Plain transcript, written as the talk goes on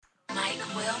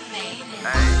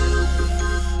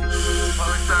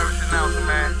Public service announcement,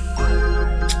 man.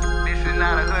 This is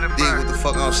not a hood affair. Dig what the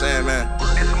fuck I'm saying, man.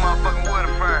 This is a motherfucking wood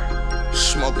affair.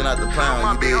 Smoking out the pound,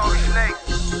 My you big dig? holy snake.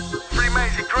 Free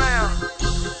Major Graham.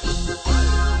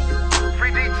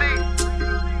 Free DT.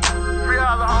 Free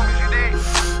all the homies, you dig?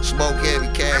 Smoke heavy,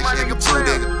 cash my heavy nigga too,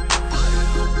 Freestyle. nigga.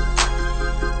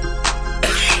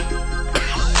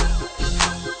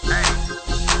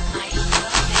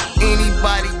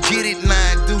 Anybody get it,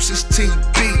 9 deuces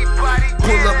TB.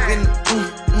 Pull up in,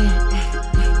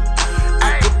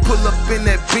 I could pull up in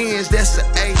that Benz, that's an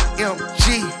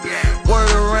AMG.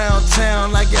 Word around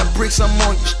town, I got bricks, I'm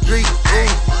on your street.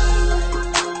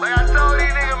 Like I told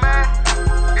these niggas, man,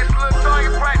 it's a little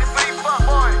target practice for these fuck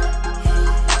boys.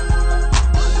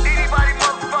 Anybody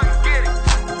motherfuckers get it.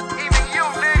 Even you,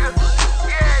 nigga.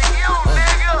 Yeah, you,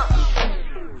 nigga.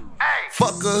 Hey.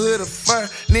 Fuck a hood affair,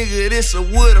 nigga, this a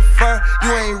wood affair.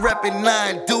 You ain't reppin'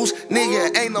 9 deuce,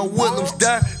 nigga, ain't no Williams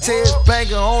there. Tez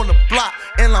Banga on the block,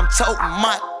 and I'm toting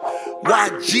my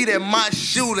YG, that my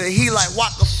shooter, he like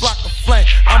Waka Flocka Flame.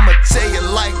 I'ma tell you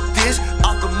like this,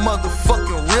 off the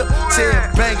motherfucking rip. Tez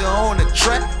Banga on the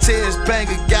track, Tez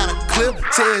Banga got a clip,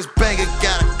 Tez Banga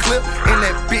got a clip, and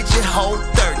that bitch is whole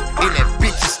 30, and that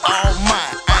bitch is all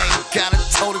mine. I ain't gotta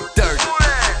tote it dirty.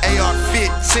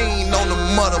 AR-15 on the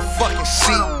motherfucking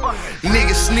seat.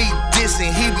 Nigga sneak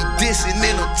dissing, he be dissing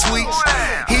in them tweets.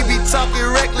 He be talking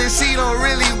reckless, he don't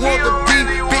really want the beat.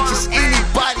 Bitches,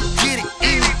 anybody get it,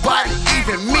 anybody,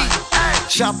 even me.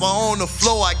 Chopper on the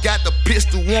floor, I got the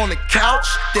pistol on the couch.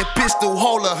 That pistol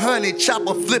hold 100,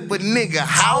 chopper flip a nigga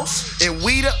house. And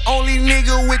we the only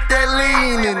nigga with that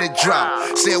lean in the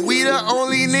drop. Said we the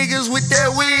only niggas with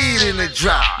that weed in the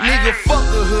drop. Nigga, fuck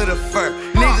a hood affair,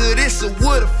 nigga, this a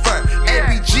wood affair.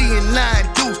 ABG and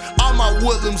 9 deuce, all my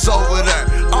Williams over there.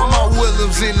 All my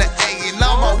Williams in the A and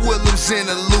all my Williams in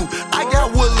the loop. I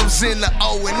got Williams in the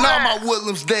O and all my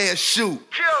Williams there shoot.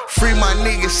 Free my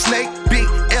nigga Snake, big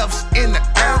F's in the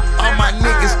air. All my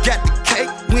niggas got the cake,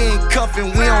 we ain't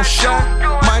cuffin', we on show.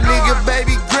 My nigga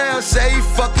Baby Graham say he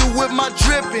fuckin' with my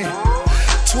drippin'.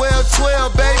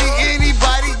 12-12, baby,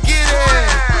 anybody get it.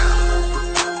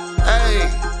 Hey,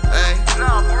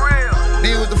 Nah, for real.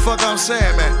 dig what the fuck I'm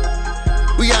saying, man.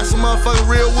 We got some motherfucking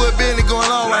real wood business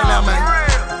going on right now, man.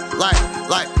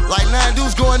 Like 9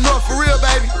 dudes going north for real,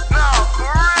 baby. Nah, for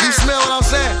real. You smell what I'm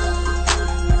saying?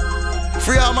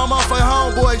 Free all my motherfucking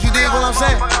homeboys, you dig what I'm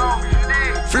saying?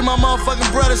 Free my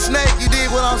motherfucking brother Snake, you dig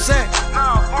what I'm saying?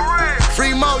 Nah, for real.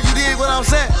 Free Mo, you dig what I'm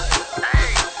saying?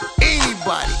 Hey.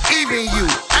 Anybody, even you,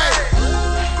 hey.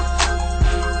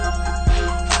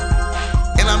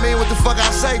 And I mean what the fuck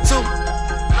I say too.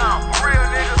 Nah, for real,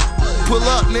 nigga. Pull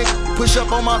up, nigga, push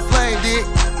up on my flame, dig.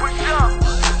 Push up.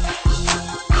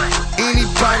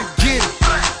 Anybody get it.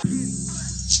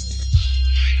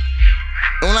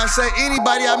 And when I say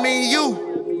anybody, I mean you.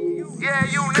 Yeah,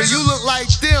 you, nigga. Cause you look like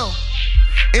them.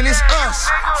 And it's us.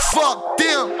 Fuck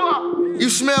them. Fuck. You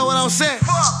smell what I'm saying?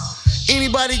 Fuck.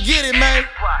 Anybody get it, man?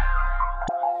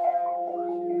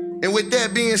 And with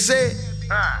that being said,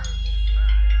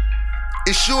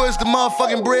 it sure is the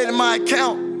motherfucking bread in my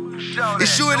account. It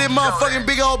sure that motherfucking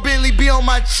big old Bentley be on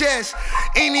my chest.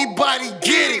 Anybody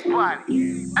get it?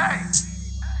 Hey.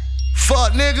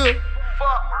 Fuck, nigga.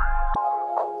 Fuck.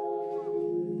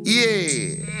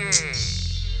 Yeah.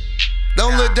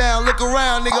 Don't look down, look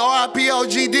around, nigga. RIP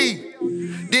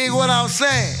OGD. Dig what I'm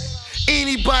saying?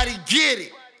 Anybody get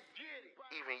it?